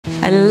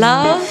I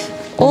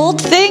love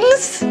old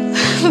things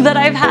that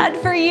I've had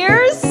for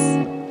years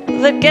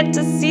that get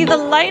to see the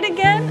light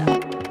again.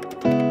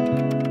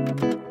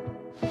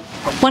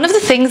 One of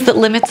the things that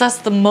limits us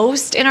the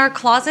most in our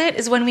closet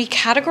is when we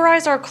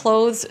categorize our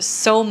clothes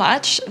so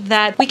much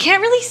that we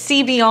can't really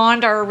see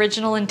beyond our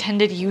original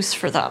intended use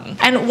for them.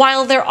 And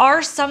while there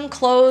are some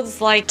clothes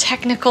like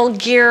technical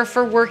gear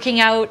for working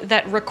out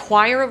that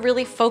require a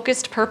really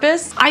focused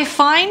purpose, I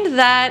find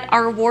that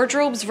our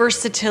wardrobe's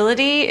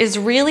versatility is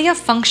really a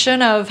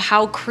function of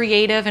how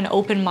creative and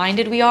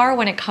open-minded we are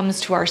when it comes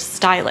to our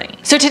styling.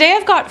 So today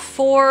I've got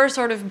 4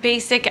 sort of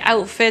basic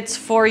outfits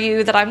for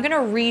you that I'm gonna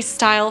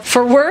restyle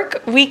for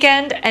work,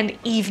 weekend, and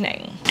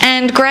evening.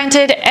 And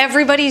granted,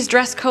 everybody's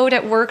dress code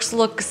at work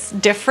looks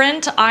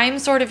different. I'm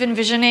sort of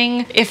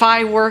envisioning if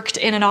I worked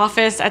in an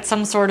office at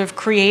some sort of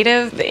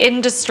creative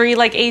industry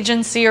like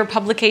agency or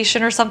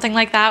publication or something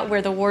like that,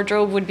 where the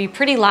wardrobe would be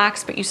pretty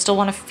lax, but you still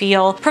want to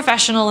feel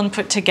professional and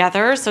put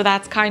together. So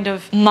that's kind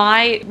of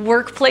my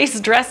workplace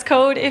dress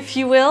code, if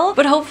you will.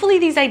 But hopefully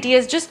these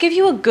ideas just give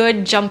you a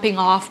good jumping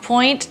off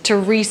point to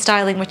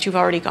restyling what you've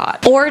already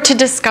got, or to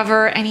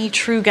discover any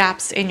true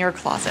gaps in your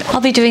closet.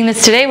 I'll be doing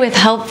this today with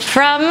help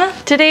from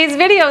today's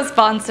video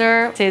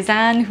sponsor,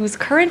 Sezane, whose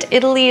current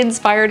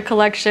Italy-inspired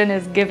collection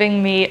is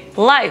giving me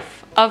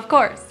life, of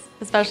course.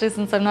 Especially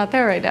since I'm not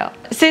there right now.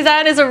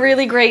 Sezane is a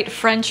really great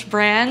French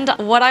brand.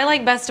 What I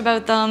like best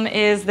about them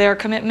is their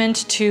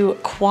commitment to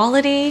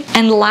quality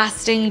and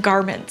lasting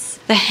garments.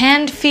 The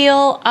hand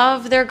feel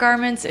of their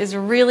garments is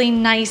really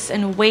nice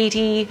and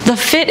weighty. The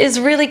fit is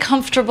really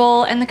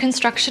comfortable, and the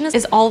construction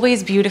is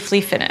always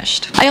beautifully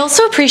finished. I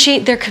also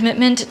appreciate their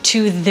commitment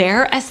to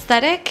their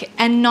aesthetic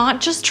and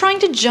not just trying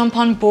to jump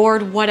on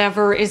board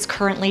whatever is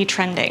currently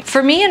trending.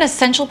 For me, an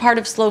essential part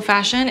of slow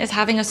fashion is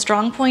having a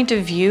strong point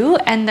of view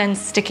and then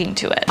sticking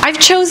to it. I've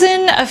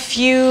chosen a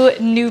few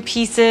new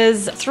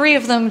pieces, 3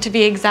 of them to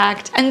be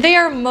exact, and they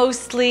are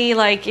mostly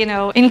like, you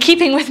know, in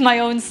keeping with my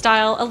own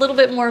style, a little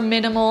bit more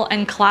minimal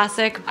and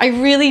classic. I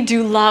really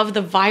do love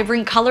the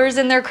vibrant colors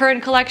in their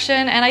current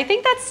collection, and I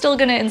think that's still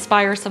gonna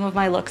inspire some of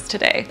my looks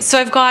today. So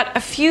I've got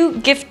a few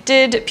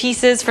gifted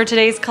pieces for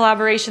today's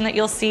collaboration that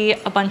you'll see,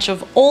 a bunch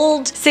of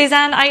old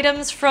Sezane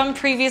items from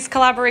previous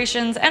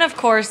collaborations, and of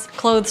course,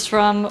 clothes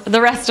from the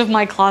rest of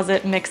my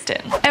closet mixed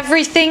in.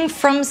 Everything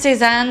from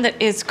Sezane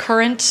that is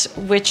current,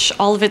 which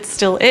all of it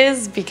still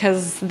is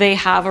because they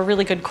have a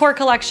really good core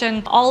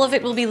collection, all of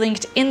it will be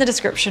linked in the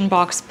description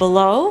box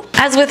below.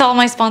 As with all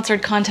my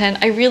sponsored content,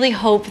 I really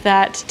hope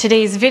that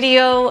today's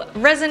video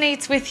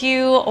resonates with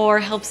you or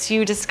helps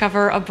you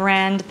discover a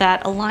brand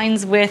that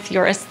aligns with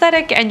your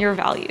aesthetic and your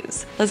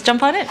values. Let's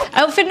jump on in.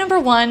 Outfit number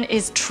 1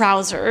 is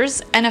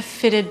trousers and a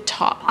fitted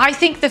top. I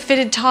think the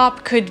fitted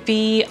top could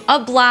be a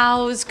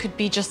blouse, could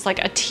be just like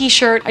a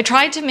t-shirt. I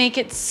tried to make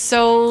it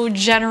so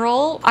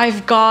general.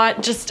 I've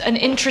got just an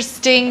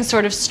interesting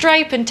sort of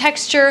stripe and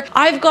texture.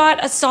 I've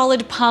got a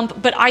solid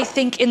pump, but I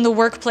think in the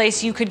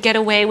workplace you could get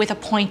away with a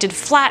pointed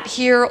flat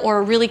here or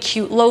a really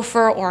cute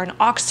loafer or an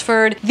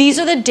Oxford. These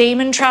are the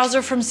Damon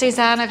trouser from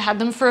Sezane. I've had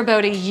them for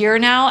about a year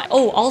now.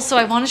 Oh, also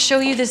I want to show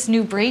you this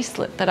new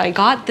bracelet that I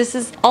got. This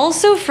is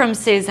also from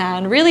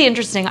Sezane. Really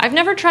interesting. I've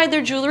never tried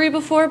their jewelry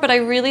before, but I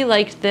really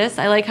liked this.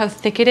 I like how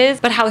thick it is,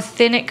 but how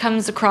thin it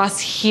comes across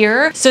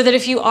here, so that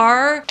if you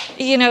are,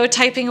 you know,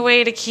 typing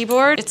away at a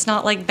keyboard, it's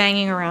not like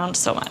banging around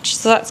so much.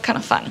 So that's kind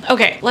of fun.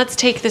 Okay, let's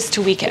take this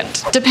to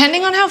weekend.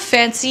 Depending on how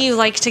fancy you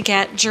like to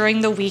get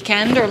during the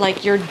weekend or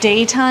like your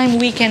daytime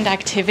weekend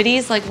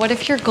activities, like what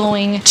if you're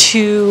going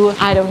to,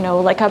 I don't know,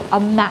 like a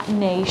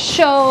matinee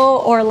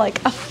show or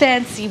like a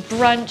fancy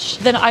brunch,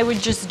 then I would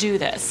just do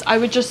this. I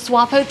would just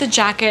swap out the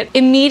jacket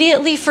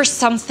immediately for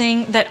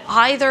something that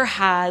either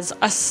has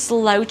a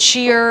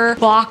slouchier,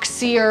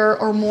 boxier,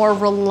 or more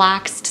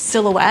relaxed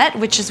silhouette,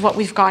 which is what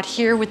we've got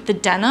here with the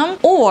denim,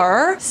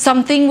 or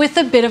something with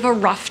a bit of a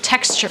rough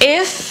texture.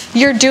 If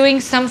you're doing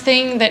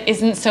something that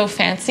isn't so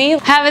fancy,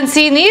 haven't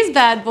seen these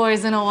bad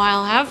boys in a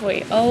while, have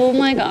we? Oh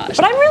my gosh.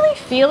 But I'm really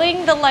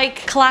feeling the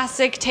like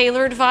classic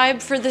tailored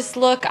vibe for this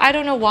look. I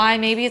don't know why,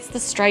 maybe it's the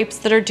stripes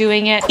that are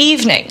doing it.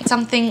 Evening,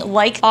 something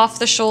like off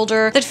the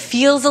shoulder that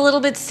feels a little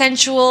bit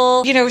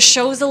sensual, you know,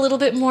 shows a little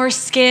bit more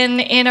skin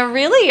in a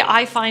really,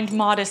 I find,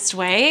 modest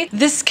way.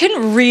 This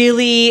can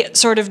really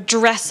sort of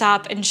dress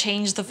up and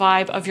change the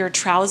vibe of your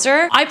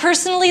trouser. I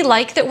personally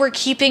like that we're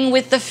keeping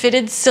with the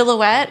fitted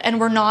silhouette and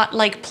we're not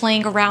like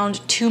playing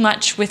around too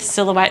much with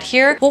silhouette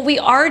here. What we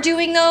are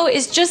doing though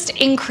is just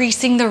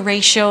increasing the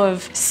ratio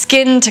of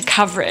skin to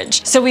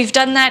coverage. So we've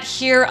done that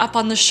here up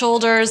on the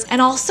shoulders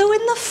and also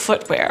in the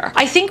footwear.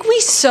 I think we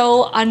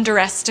so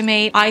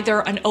underestimate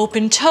either an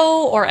open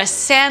toe or a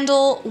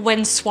sandal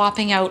when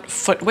swapping out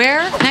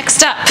footwear.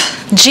 Next up,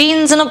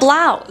 jeans and a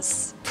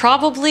blouse.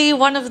 probably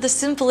one of the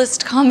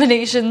simplest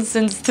combinations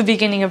since the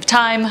beginning of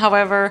time.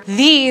 However,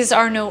 these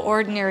are no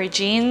ordinary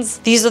jeans.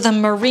 These are the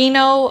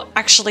merino,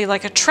 actually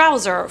like a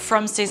trouser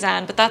from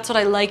Sezane, but that's what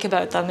I like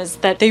about them, is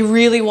that they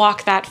really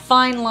walk that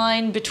fine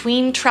line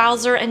between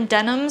trouser and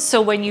denim.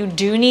 So when you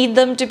do need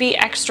them to be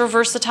extra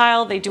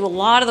versatile, they do a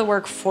lot of the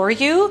work for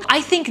you.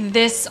 I think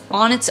this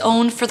on its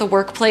own for the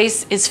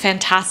workplace is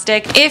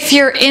fantastic. If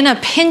you're in a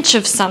pinch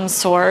of some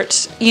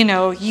sort, you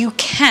know, you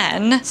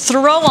can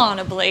throw on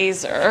a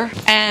blazer,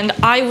 and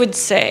I would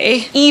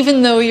say,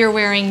 even though you're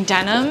wearing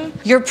denim,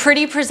 you're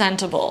pretty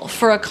presentable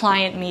for a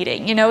client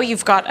meeting. You know,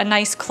 you've got a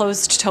nice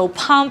closed toe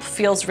pump,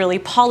 feels really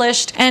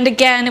polished. And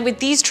again, with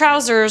these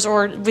trousers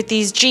or with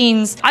these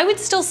jeans, I would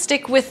still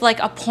stick with like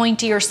a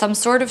pointy or some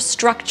sort of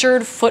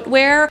structured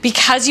footwear.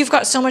 Because you've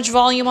got so much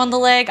volume on the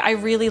leg, I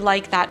really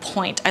like that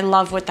point. I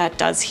love what that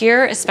does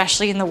here,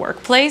 especially in the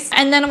workplace.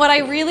 And then what I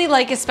really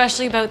like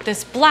especially about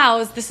this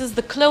blouse, this is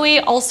the Chloe,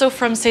 also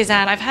from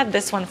Sezane. I've had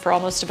this one for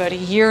almost about a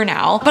year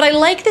now, but I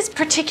like this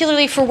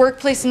particularly for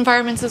workplace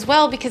environments as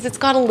well because it's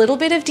got a little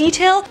bit of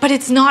detail, but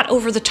it's not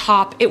over the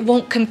top. It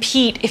won't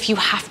compete if you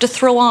have to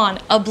throw on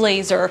a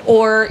blazer,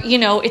 or, you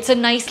know, it's a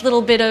nice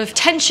little bit of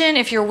tension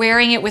if you're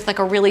wearing it with like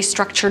a really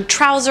structured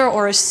trouser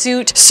or a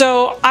suit.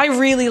 So I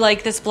really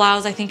like this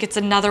blouse. I think it's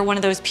another one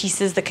of those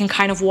pieces that can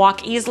kind of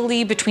walk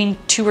easily between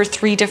 2 or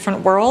 3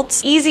 different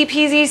worlds. Easy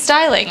peasy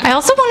styling. I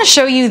also want to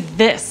show you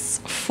this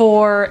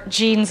for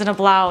jeans and a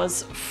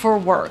blouse for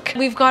work.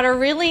 We've got a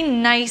really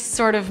nice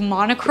sort of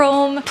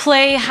monochrome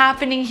play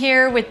happening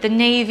here with the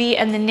navy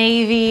and the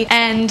navy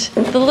and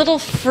the little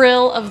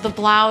frill of the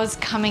blouse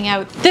coming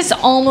out. This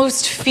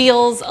almost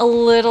feels a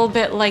little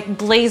bit like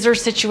blazer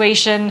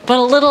situation, but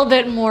a little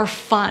bit more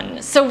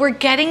fun. So we're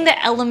getting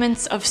the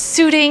elements of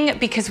suiting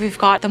because we've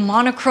got the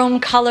monochrome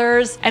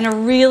colors and a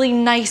really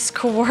nice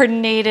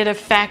coordinated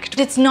effect.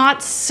 It's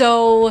not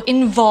so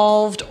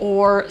involved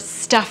or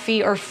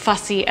stuffy or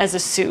fussy as a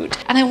suit.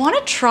 And I want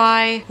to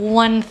try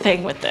one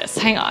thing with this.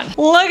 Hang on.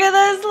 Look at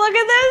this, look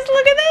at this,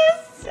 look at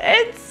this.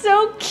 It's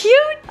so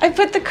cute. I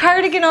put the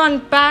cardigan on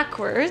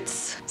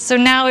backwards, so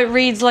now it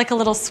reads like a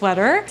little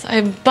sweater. So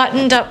I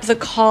buttoned up the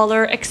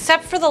collar,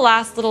 except for the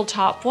last little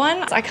top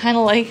one. I kind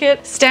of like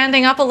it.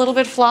 Standing up a little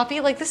bit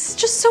floppy, like this is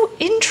just so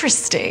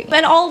interesting.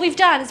 And all we've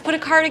done is put a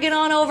cardigan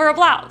on over a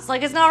blouse.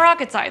 Like it's not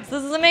rocket science,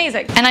 this is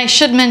amazing. And I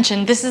should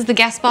mention, this is the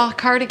Gaspard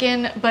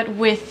cardigan, but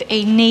with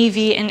a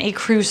navy and a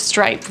crew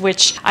stripe,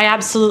 which I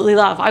absolutely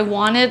love. I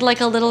wanted like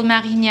a little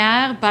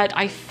marinière, but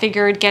I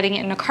figured getting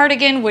it in a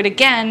cardigan would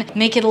again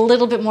make it a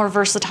little bit more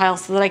versatile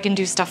so that I can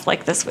do stuff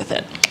like this with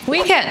it.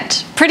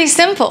 Weekend, pretty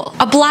simple.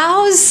 A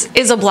blouse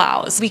is a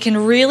blouse. We can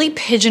really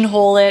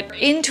pigeonhole it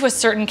into a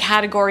certain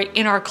category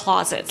in our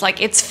closets.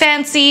 Like it's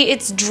fancy,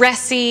 it's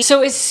dressy.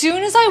 So as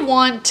soon as I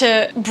want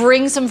to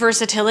bring some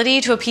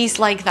versatility to a piece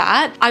like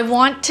that, I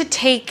want to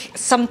take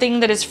something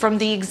that is from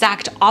the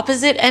exact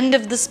opposite end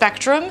of the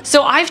spectrum.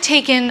 So I've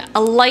taken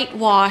a light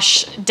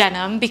wash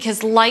denim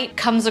because light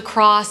comes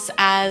across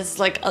as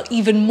like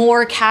even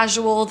more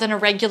casual than a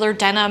regular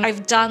denim.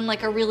 I've done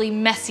like a really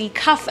messy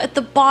cuff at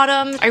the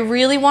bottom. I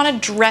really want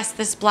to dress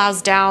this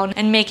blouse down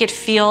and make it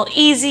feel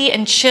easy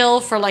and chill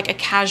for like a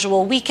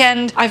casual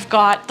weekend. I've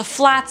got the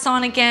flats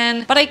on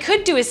again, but I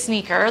could do a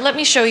sneaker. Let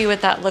me show you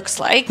what that looks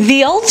like.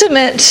 The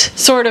ultimate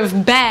sort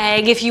of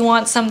bag, if you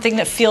want something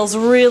that feels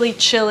really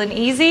chill and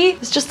easy,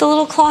 is just a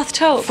little cloth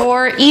tote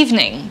for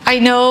evening. I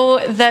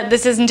know that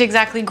this isn't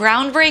exactly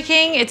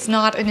groundbreaking. It's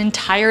not an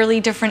entirely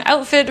different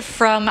outfit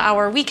from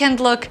our weekend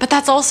look, but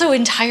that's also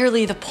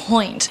entirely the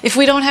point. If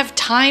we don't have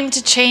time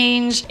to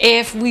change,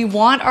 if we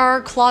want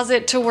our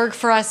closet to work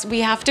for us, we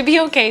have to be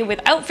okay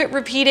with outfit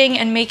repeating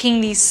and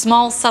making these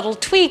small subtle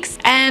tweaks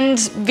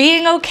and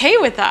being okay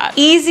with that.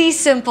 Easy,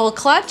 simple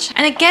clutch,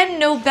 and again,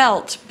 no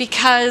belt,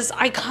 because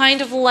I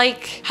kind of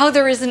like how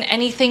there isn't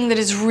anything that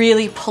is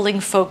really pulling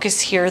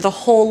focus here. The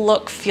whole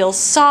look feels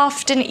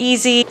soft and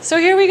easy. So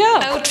here we go.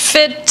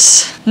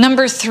 Outfit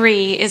number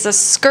 3 is a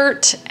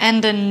skirt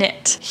and a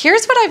knit.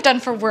 Here's what I've done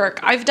for work.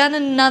 I've done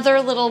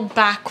another little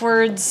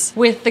backwards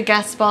with the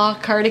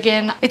Gaspard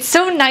cardigan. It's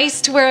so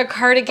nice to wear a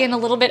cardigan a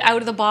little bit out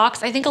of the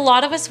box. I think a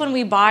lot of us, when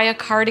we buy a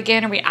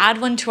cardigan or we add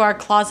one to our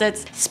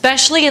closets,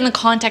 especially in the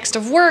context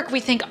of work, we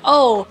think,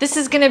 oh, this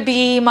is gonna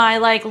be my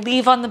like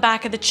leave on the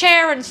back of the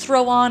chair and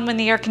throw on when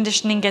the air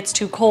conditioning gets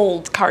too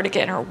cold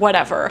cardigan or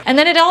whatever. And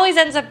then it always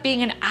ends up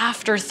being an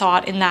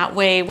afterthought in that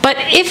way. But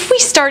if we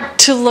start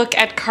to look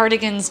at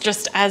cardigans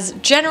just as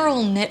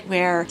general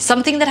knitwear,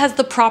 something that has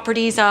the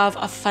properties of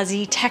a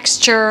fuzzy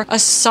texture, a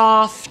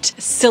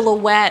soft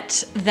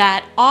silhouette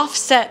that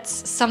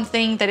offsets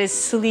something that is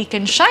sleek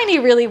and shiny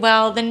really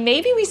well, then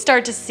maybe we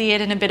start to see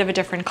it in a bit of a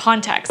different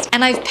context.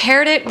 And I've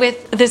paired it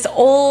with this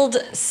old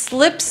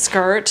slip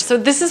skirt. So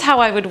this is how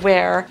I would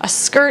wear a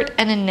skirt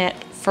and a knit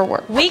for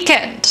work.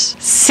 Weekend,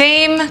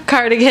 same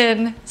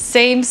cardigan,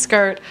 same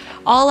skirt.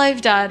 all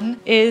I've done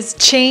is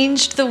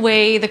changed the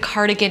way the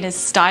cardigan is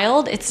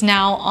styled. It's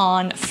now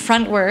on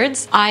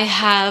frontwards. I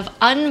have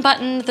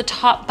unbuttoned the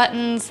top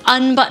buttons,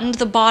 unbuttoned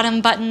the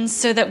bottom buttons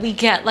so that we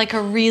get like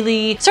a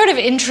really sort of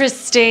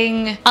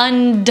interesting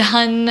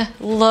undone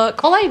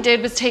look. All I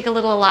did was take a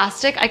little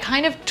elastic. I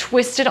kind of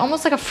twisted,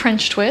 almost like a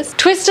French twist,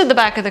 twisted the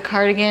back of the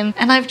cardigan,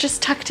 and I've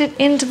just tucked it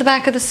into the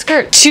back of the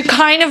skirt to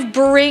kind of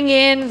bring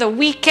in the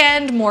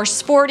weekend, more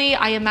sporty.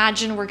 I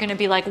imagine we're gonna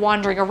be like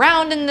wandering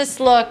around in this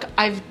look.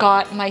 I've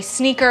got my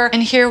sneaker,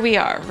 and here we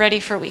are, ready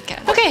for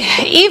weekend.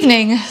 Okay,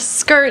 evening,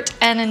 skirt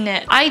and a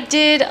knit. I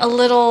did a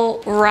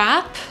little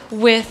wrap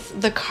with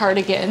the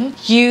cardigan,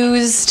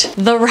 used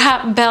the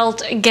wrap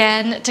belt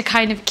again to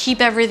kind of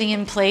keep everything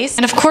in place.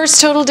 And of course,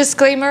 total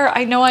disclaimer,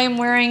 I know I am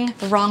wearing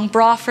the wrong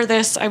bra for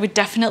this. I would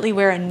definitely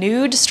wear a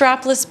nude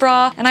strapless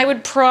bra, and I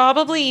would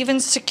probably even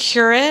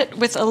secure it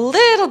with a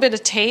little bit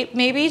of tape,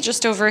 maybe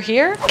just over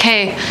here.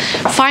 Okay,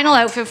 final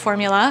outfit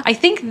formula. I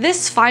think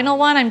this final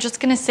one, I'm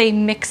just gonna say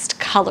mixed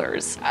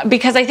colors,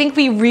 because I think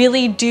we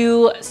really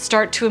do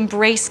start to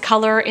embrace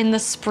color in the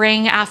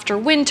spring after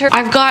winter.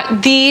 I've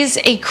got these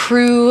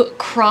ecru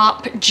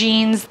crop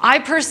jeans. I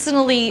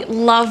personally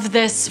love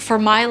this for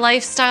my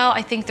lifestyle.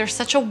 I think they're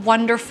such a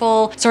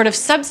wonderful sort of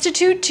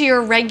substitute to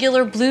your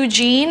regular blue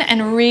jean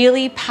and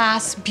really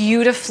pass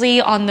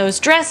beautifully on those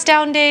dress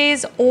down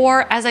days,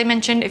 or as I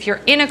mentioned, if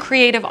you're in a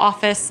creative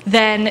office,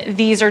 then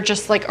these are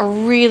just like a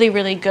really,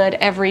 really good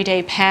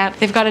everyday pant.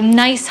 They've got a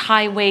nice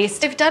high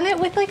waist. I've done it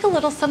with like a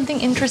little something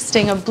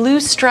interesting, a blue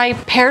stripe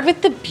paired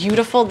with the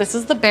beautiful, this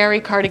is the berry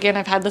cardigan.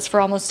 I've had this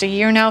for almost a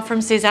year now from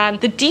Sezane.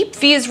 The deep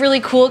V is really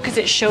cool because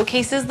it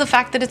showcases the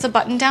fact that it's a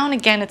button down.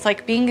 Again, it's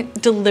like being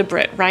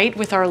deliberate, right,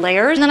 with our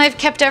layers. And then I've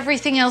kept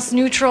everything else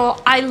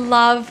neutral. I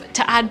love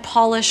to add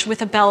polish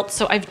with a belt,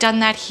 so I've done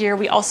that here.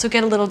 We also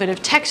get a little bit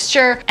of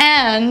texture,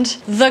 and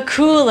the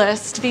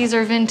coolest, these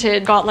are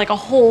vintage, got like a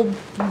whole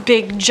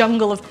big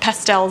jungle of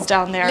pastels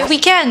down there. The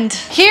weekend.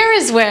 Here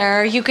is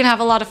where you can have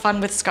a lot of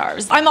fun with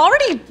scarves. I'm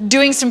already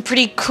doing some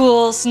pretty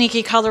cool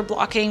sneaky color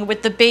blocking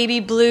with the baby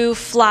blue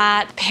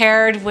flat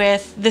paired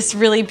with this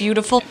really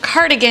beautiful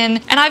cardigan,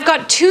 and I've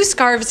got two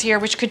scarves here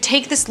which could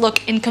take this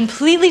look in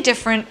completely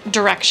different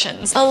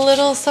directions. A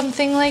little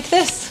something like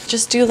this.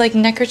 Just do like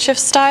neckerchief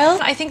style.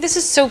 I think this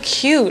is so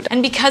cute,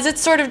 and because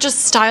it's sort of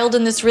just styled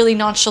in this really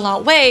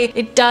nonchalant way,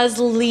 it does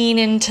lean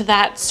into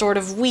that sort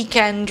of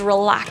weekend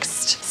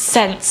relaxed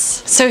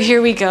sense. So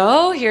here we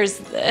go. Here's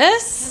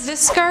this. This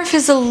scarf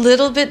is a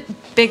little bit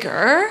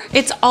bigger.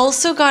 It's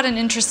also got an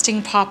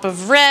interesting pop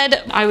of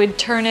red. I would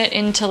turn it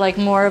into like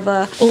more of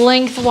a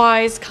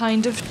lengthwise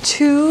kind of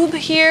tube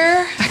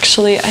here.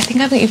 Actually, I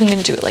think I'm even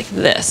gonna do it like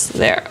this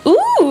there.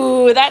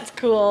 Ooh, that's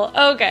cool.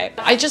 Okay.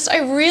 I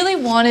really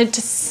wanted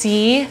to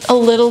see a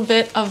little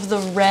bit of the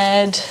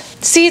red.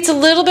 See, it's a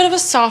little bit of a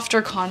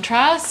softer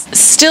contrast.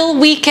 Still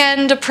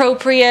weekend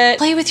appropriate.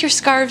 Play with your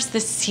scarves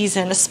this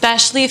season,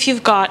 especially if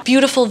you've got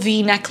beautiful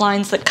V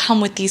necklines that come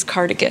with these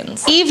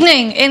cardigans.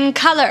 Evening in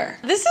color.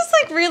 This is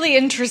like really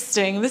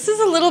interesting. This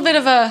is a little bit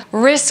of a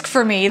risk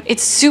for me.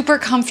 It's super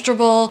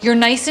comfortable. You're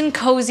nice and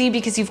cozy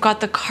because you've got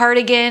the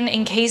cardigan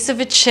in case of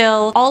a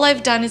chill. All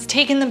I've done is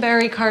taken the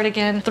berry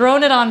cardigan,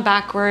 thrown it on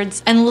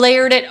backwards, and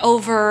layered it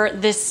over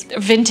this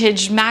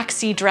vintage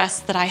maxi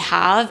dress that I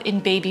have in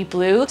baby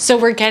blue. So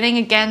we're getting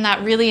again that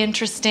really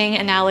interesting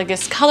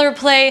analogous color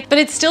play, but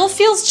it still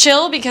feels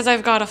chill because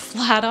I've got a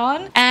flat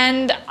on,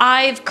 and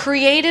I've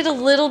created a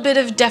little bit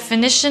of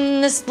definition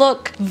in this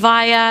look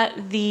via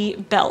the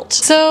belt.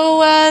 So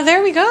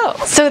there we go.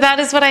 So that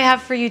is what I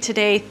have for you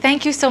today.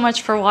 Thank you so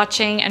much for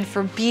watching and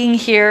for being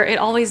here. It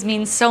always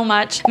means so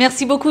much.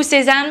 Merci beaucoup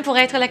Sezane pour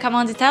être la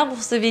commanditaire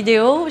pour ce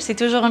vidéo. C'est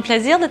toujours un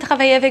plaisir de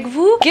travailler avec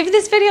vous. Give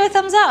this video a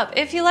thumbs up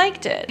if you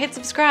liked it. Hit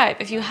subscribe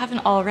if you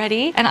haven't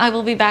already, and I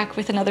will be back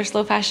with another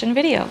slow fashion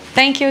video.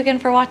 Thank you again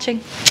for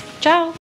watching. Ciao!